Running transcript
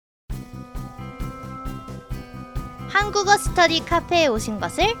한국어 스터디 카페에 오신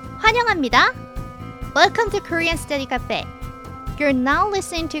것을 환영합니다. Welcome to Korean Study Cafe. You're now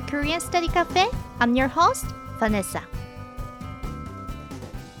listening to Korean Study Cafe. I'm your host, Vanessa.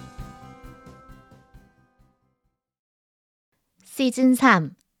 시즌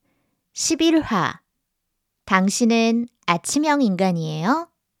 3, 11화. 당신은 아침형 인간이에요?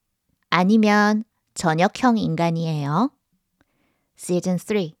 아니면 저녁형 인간이에요? Season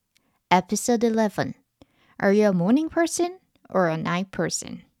 3, Episode 11. Are you a morning person or a night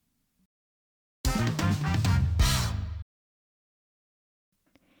person?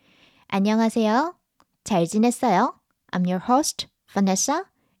 안녕하세요. 잘 지냈어요? I'm your host, Vanessa,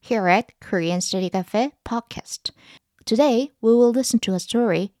 here at Korean Study Cafe podcast. Today, we will listen to a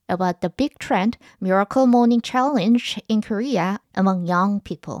story about the big trend Miracle Morning Challenge in Korea among young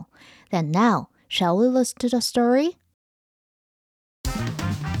people. Then now, shall we listen to the story?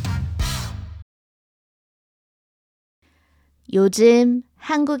 요즘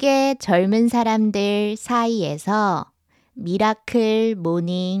한국의 젊은 사람들 사이에서 미라클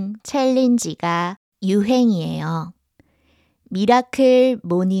모닝 챌린지가 유행이에요. 미라클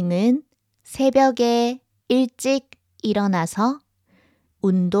모닝은 새벽에 일찍 일어나서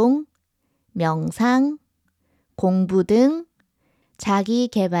운동, 명상, 공부 등 자기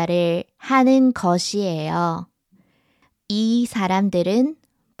개발을 하는 것이에요. 이 사람들은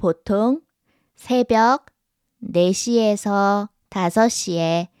보통 새벽 4시에서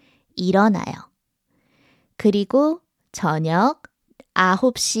 5시에 일어나요. 그리고 저녁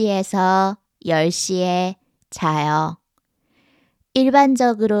 9시에서 10시에 자요.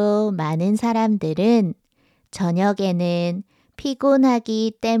 일반적으로 많은 사람들은 저녁에는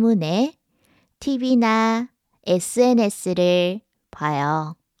피곤하기 때문에 TV나 SNS를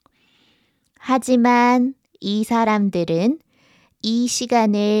봐요. 하지만 이 사람들은 이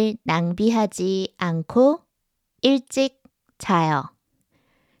시간을 낭비하지 않고 일찍 자요.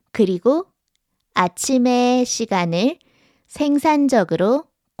 그리고 아침의 시간을 생산적으로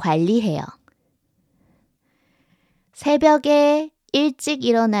관리해요. 새벽에 일찍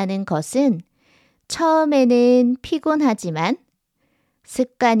일어나는 것은 처음에는 피곤하지만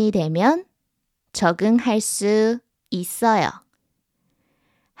습관이 되면 적응할 수 있어요.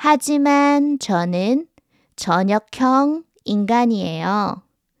 하지만 저는 저녁형 인간이에요.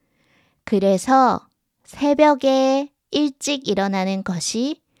 그래서 새벽에 일찍 일어나는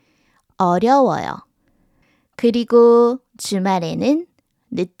것이 어려워요. 그리고 주말에는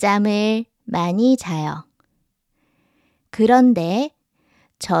늦잠을 많이 자요. 그런데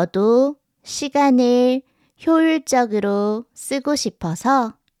저도 시간을 효율적으로 쓰고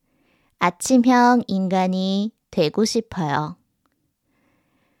싶어서 아침형 인간이 되고 싶어요.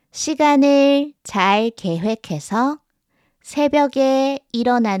 시간을 잘 계획해서 새벽에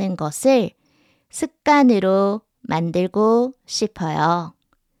일어나는 것을 습관으로 만들고 싶어요.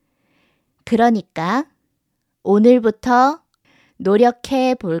 그러니까 오늘부터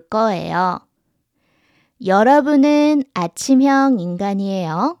노력해 볼 거예요. 여러분은 아침형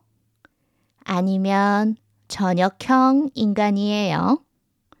인간이에요? 아니면 저녁형 인간이에요?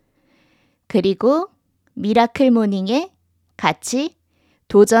 그리고 미라클 모닝에 같이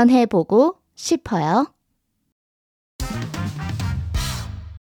도전해 보고 싶어요.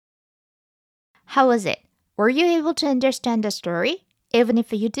 How was it? Were you able to understand the story? Even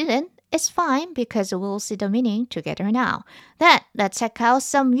if you didn't, it's fine because we'll see the meaning together now. Then, let's check out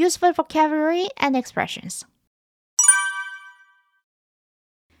some useful vocabulary and expressions.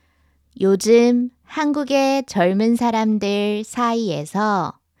 요즘 한국의 젊은 사람들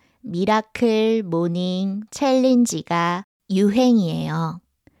사이에서 미라클 모닝 챌린지가 유행이에요.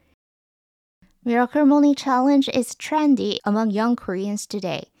 Miracle Morning Challenge is trendy among young Koreans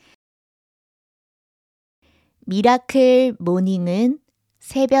today. 미라클 모닝은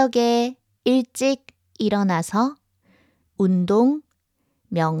새벽에 일찍 일어나서 운동,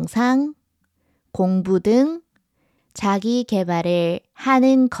 명상, 공부 등 자기 개발을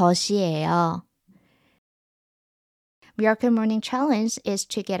하는 것이에요. Miracle Morning Challenge is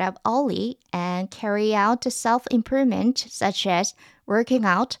to get up early and carry out self-improvement such as working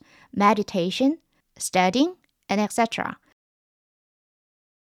out, meditation, studying, and etc.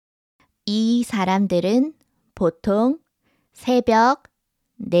 이 사람들은 보통 새벽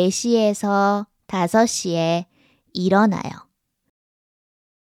 4시에서 5시에 일어나요.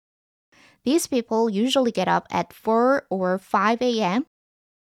 These people usually get up at 4 or 5 a.m.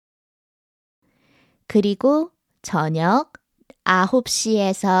 그리고 저녁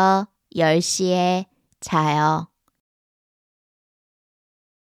 9시에서 10시에 자요.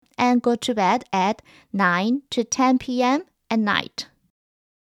 And go to bed at 9 to 10 p.m. at night.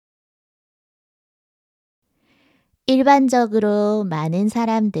 일반적으로 많은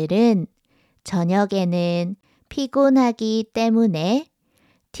사람들은 저녁에는 피곤하기 때문에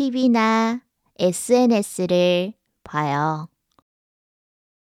TV나 SNS를 봐요.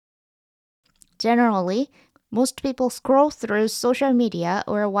 Generally, most people scroll through social media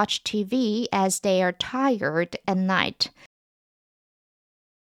or watch TV as they are tired at night.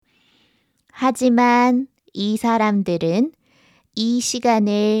 하지만 이 사람들은 이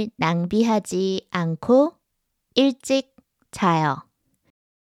시간을 낭비하지 않고 일찍 자요.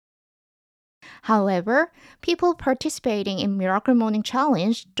 However, people participating in Miracle Morning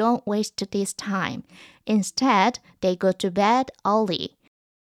Challenge don't waste this time. Instead, they go to bed early.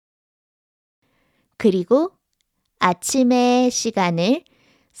 그리고 아침의 시간을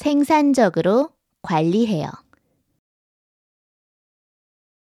생산적으로 관리해요.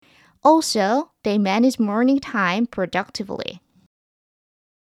 Also, they manage morning time productively.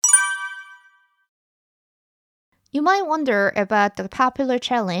 You might wonder about the popular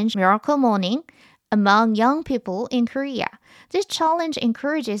challenge Miracle Morning among young people in Korea. This challenge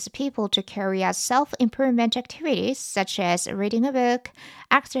encourages people to carry out self-improvement activities such as reading a book,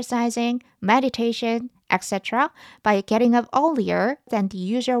 exercising, meditation, etc. by getting up earlier than the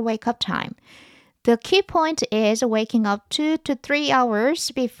usual wake-up time. The key point is waking up 2 to 3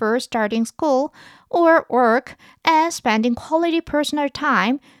 hours before starting school or work and spending quality personal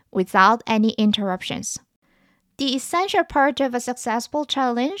time without any interruptions. The essential part of a successful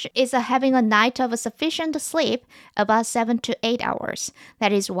challenge is having a night of sufficient sleep, about 7 to 8 hours.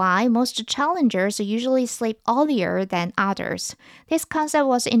 That is why most challengers usually sleep earlier than others. This concept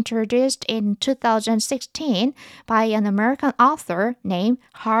was introduced in 2016 by an American author named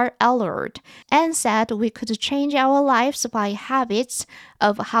Hal Elrod and said we could change our lives by habits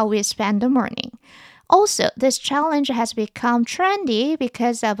of how we spend the morning. Also, this challenge has become trendy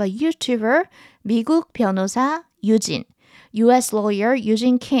because of a YouTuber, 미국 변호사 Eugene, US lawyer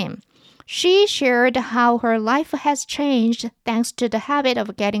Eugene Kim. She shared how her life has changed thanks to the habit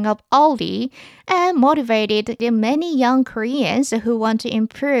of getting up early and motivated the many young Koreans who want to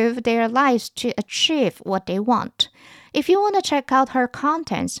improve their lives to achieve what they want. If you want to check out her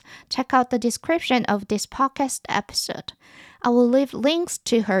contents, check out the description of this podcast episode. I will leave links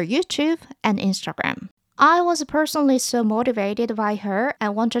to her YouTube and Instagram. I was personally so motivated by her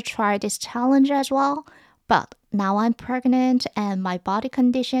and want to try this challenge as well. But now I'm pregnant and my body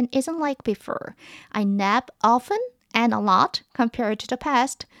condition isn't like before. I nap often and a lot compared to the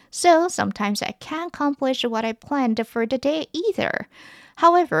past, so sometimes I can't accomplish what I planned for the day either.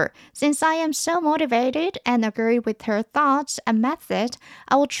 However, since I am so motivated and agree with her thoughts and method,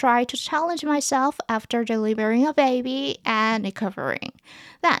 I will try to challenge myself after delivering a baby and recovering.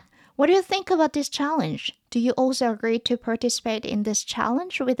 Then, what do you think about this challenge? Do you also agree to participate in this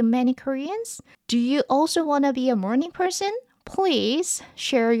challenge with many Koreans? Do you also want to be a morning person? Please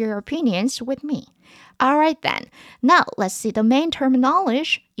share your opinions with me. Alright then, now let's see the main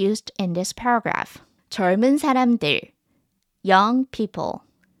terminology used in this paragraph. 젊은 사람들, young people.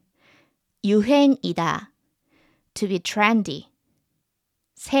 유행이다, to be trendy.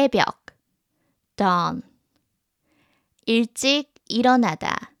 새벽, dawn. 일찍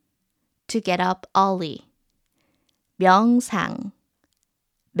일어나다, to get up early. 명상,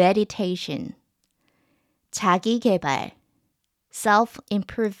 meditation. 자기계발,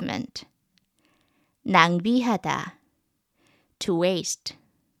 self-improvement. 낭비하다, to waste.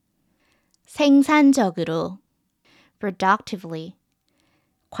 생산적으로, productively.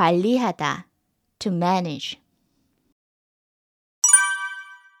 관리하다, to manage.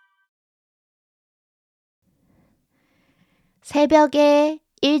 새벽에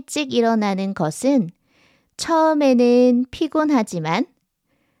일찍 일어나는 것은 처음에는 피곤하지만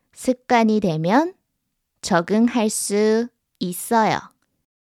습관이 되면 적응할 수 있어요.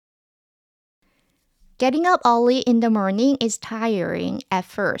 Getting up early in the morning is tiring at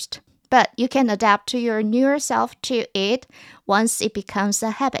first, but you can adapt to your newer self to it once it becomes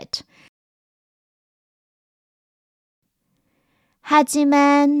a habit.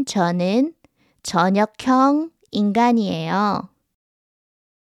 하지만 저는 저녁형 인간이에요.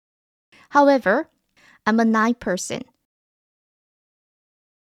 However, I'm a night person.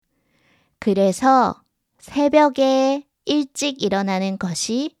 그래서 새벽에 일찍 일어나는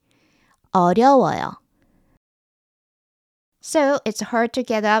것이 어려워요. So it's hard to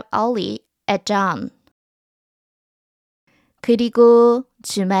get up early at dawn. 그리고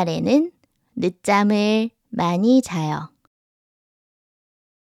주말에는 늦잠을 많이 자요.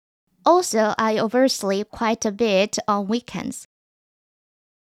 Also, I oversleep quite a bit on weekends.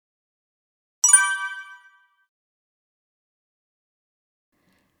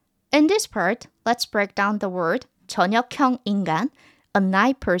 In this part, let's break down the word 저녁형 인간, a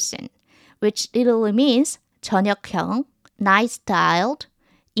night person, which literally means 저녁형, night-styled,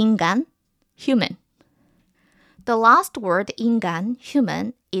 인간, human. The last word 인간,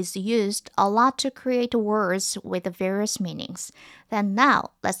 human, is used a lot to create words with various meanings. Then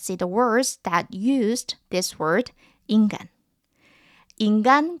now, let's see the words that used this word, 인간.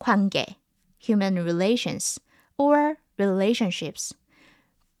 인간관계, human relations, or relationships,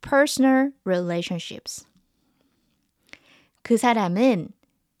 personal relationships. 그 사람은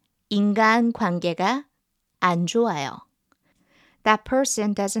인간관계가 안 좋아요. That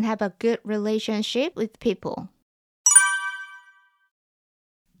person doesn't have a good relationship with people.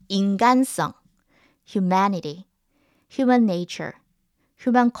 인간성, humanity, human nature,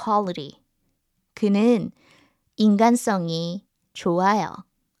 human quality. 그는 인간성이 좋아요.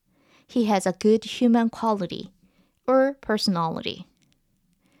 He has a good human quality or personality.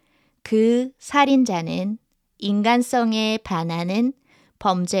 그 살인자는 인간성에 반하는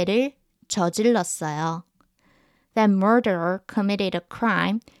범죄를 저질렀어요. That murderer committed a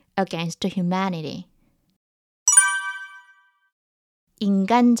crime against humanity.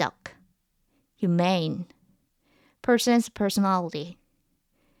 인간적, humane, person's personality.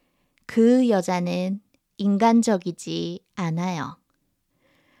 그 여자는 인간적이지 않아요.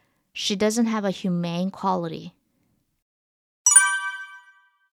 She doesn't have a humane quality.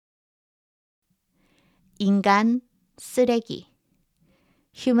 인간 쓰레기,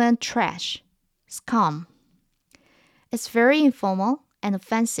 human trash, scum. It's very informal and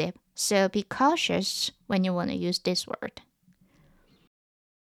offensive, so be cautious when you want to use this word.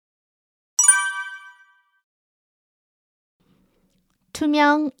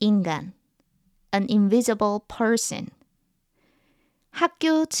 투명 인간, an invisible person.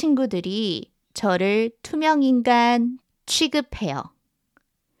 학교 친구들이 저를 투명 인간 취급해요.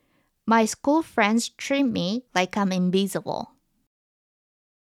 My school friends treat me like I'm invisible.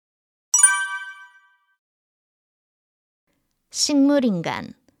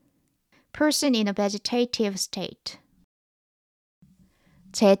 식물인간, person in a vegetative state.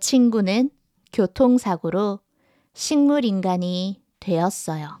 제 친구는 교통사고로 식물인간이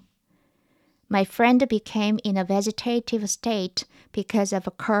되었어요. My friend became in a vegetative state because of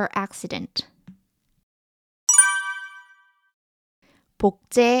a car accident.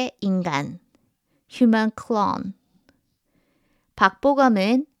 복제 인간, human clone.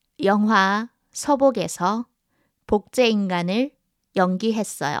 박보검은 영화 서복에서 복제 인간을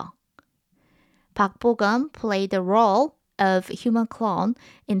연기했어요. 박보검 played the role of human clone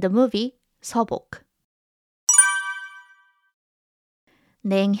in the movie 서복.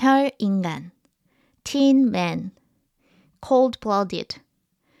 냉혈 인간, teen man, cold-blooded.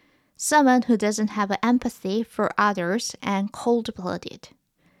 Someone who doesn't have empathy for others and cold-blooded.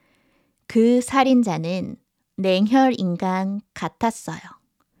 그 살인자는 냉혈 인간 같았어요.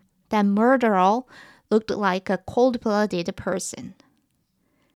 That murderer looked like a cold-blooded person.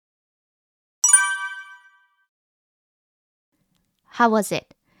 How was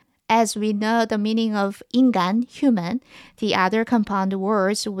it? As we know the meaning of 인간, human, the other compound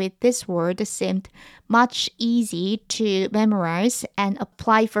words with this word seemed much easy to memorize and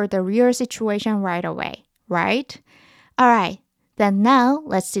apply for the real situation right away, right? Alright, then now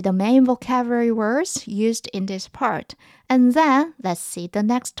let's see the main vocabulary words used in this part, and then let's see the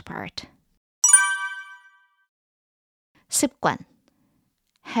next part. 습관,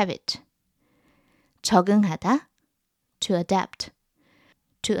 habit. 적응하다, to adapt.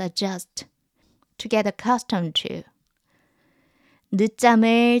 To adjust, to get accustomed to.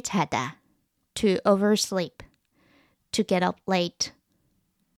 늦잠을 자다, to oversleep, to get up late.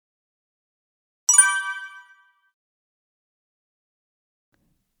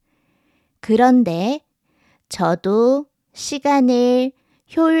 그런데 저도 시간을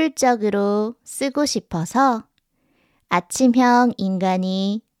효율적으로 쓰고 싶어서 아침형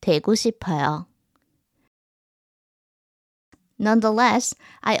인간이 되고 싶어요. Nonetheless,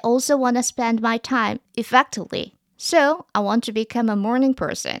 I also want to spend my time effectively, so I want to become a morning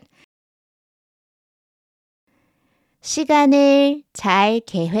person. 시간을 잘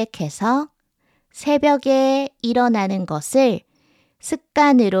계획해서 새벽에 일어나는 것을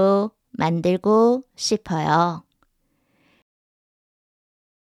습관으로 만들고 싶어요.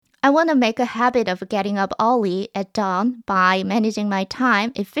 I want to make a habit of getting up early at dawn by managing my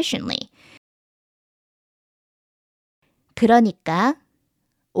time efficiently. 그러니까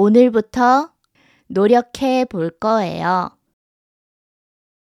오늘부터 노력해 볼 거예요.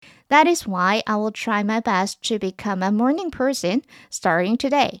 That is why I will try my best to become a morning person starting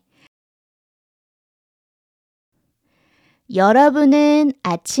today. 여러분은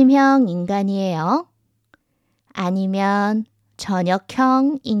아침형 인간이에요? 아니면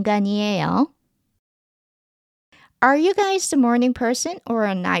저녁형 인간이에요? Are you guys the morning person or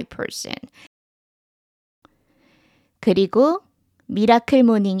a night person? 그리고 미라클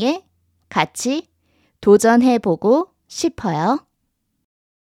모닝에 같이 도전해보고 싶어요.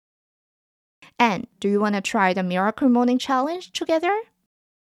 And do you want to try the Miracle Morning Challenge together?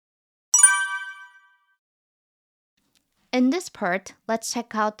 In this part, let's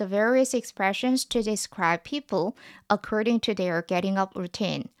check out the various expressions to describe people according to their getting up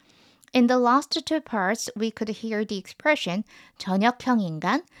routine. In the last two parts, we could hear the expression 저녁형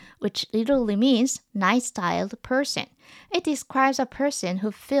인간, which literally means night-styled person. It describes a person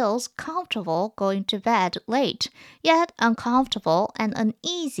who feels comfortable going to bed late, yet uncomfortable and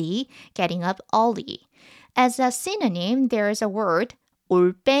uneasy getting up early. As a synonym, there is a word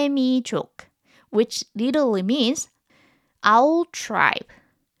올빼미족, which literally means owl tribe,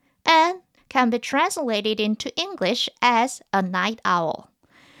 and can be translated into English as a night owl.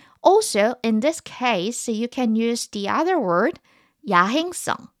 Also, in this case, you can use the other word,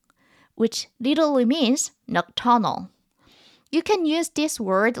 야행성, which literally means nocturnal. You can use this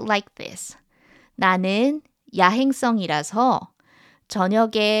word like this. 나는 야행성이라서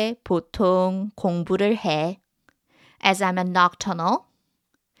저녁에 보통 공부를 해. As I'm a nocturnal,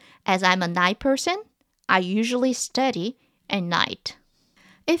 as I'm a night person, I usually study at night.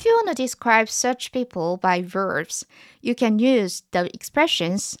 If you want to describe such people by verbs, you can use the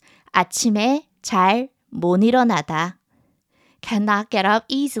expressions 아침에 잘 못 일어나다, cannot get up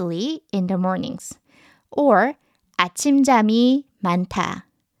easily in the mornings, or 아침잠이 많다,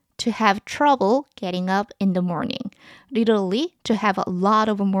 to have trouble getting up in the morning, literally to have a lot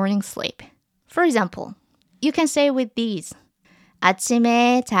of morning sleep. For example, you can say with these,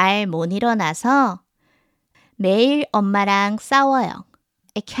 아침에 잘 못 일어나서 매일 엄마랑 싸워요.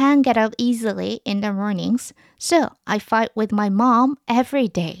 I can't get up easily in the mornings, so I fight with my mom every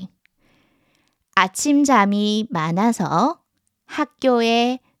day. 아침잠이 많아서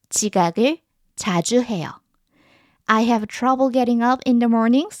학교에 지각을 자주 해요. I have trouble getting up in the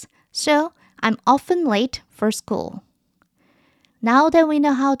mornings, so I'm often late for school. Now that we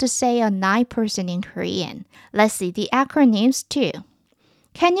know how to say a night person in Korean, let's see the acronyms too.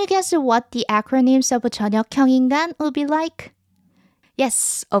 Can you guess what the acronyms of 저녁형 인간 would be like?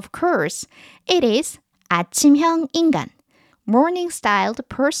 Yes, of course. It is 아침형 인간, morning-styled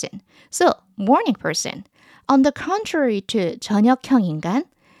person. So, morning person. On the contrary to 저녁형 인간,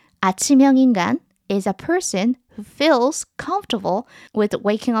 아침형 인간 is a person who feels comfortable with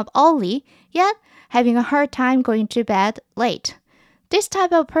waking up early, yet having a hard time going to bed late. This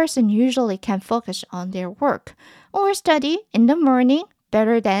type of person usually can focus on their work or study in the morning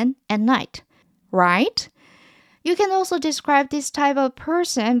better than at night, right? You can also describe this type of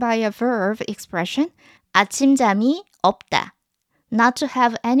person by a verb expression 아침잠이 없다, not to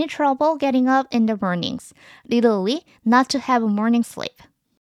have any trouble getting up in the mornings, literally not to have a morning sleep.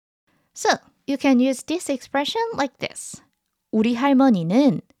 So, you can use this expression like this. 우리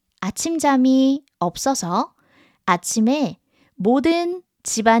할머니는 아침잠이 없어서 아침에 모든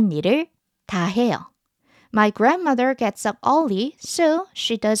집안일을 다 해요. My grandmother gets up early, so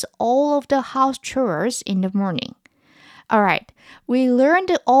she does all of the house chores in the morning. Alright, we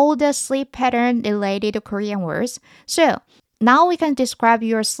learned all the sleep pattern related Korean words, so now we can describe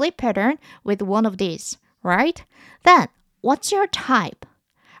your sleep pattern with one of these, right? Then, what's your type?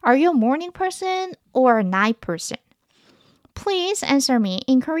 Are you a morning person or a night person? Please answer me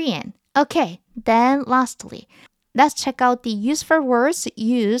in Korean. Okay, then lastly, let's check out the useful words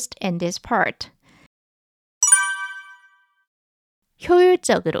used in this part.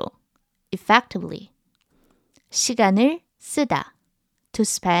 효율적으로, effectively. 시간을 쓰다, to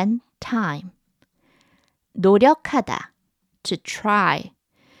spend time. 노력하다, to try,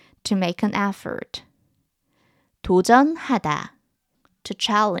 to make an effort. 도전하다, to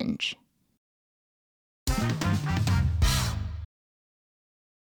challenge.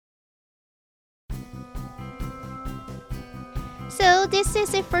 So this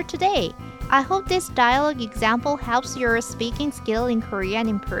is it for today. I hope this dialogue example helps your speaking skill in Korean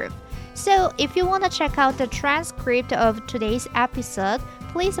improve. So if you want to check out the transcript of today's episode,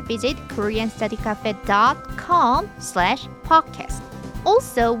 please visit koreanstudycafe.com/podcast.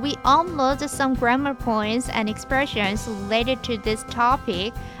 Also, we upload some grammar points and expressions related to this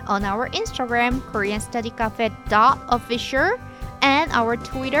topic on our Instagram, koreanstudycafe.official, and our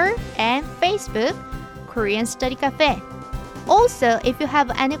Twitter and Facebook, Korean Study Cafe. Also, if you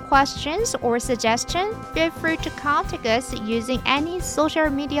have any questions or suggestions, feel free to contact us using any social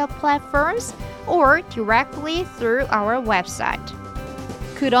media platforms or directly through our website.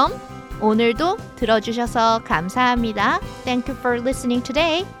 그럼 오늘도 들어주셔서 감사합니다. Thank you for listening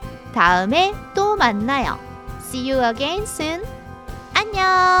today. 다음에 또 만나요. See you again soon.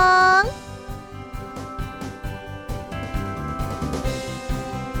 안녕!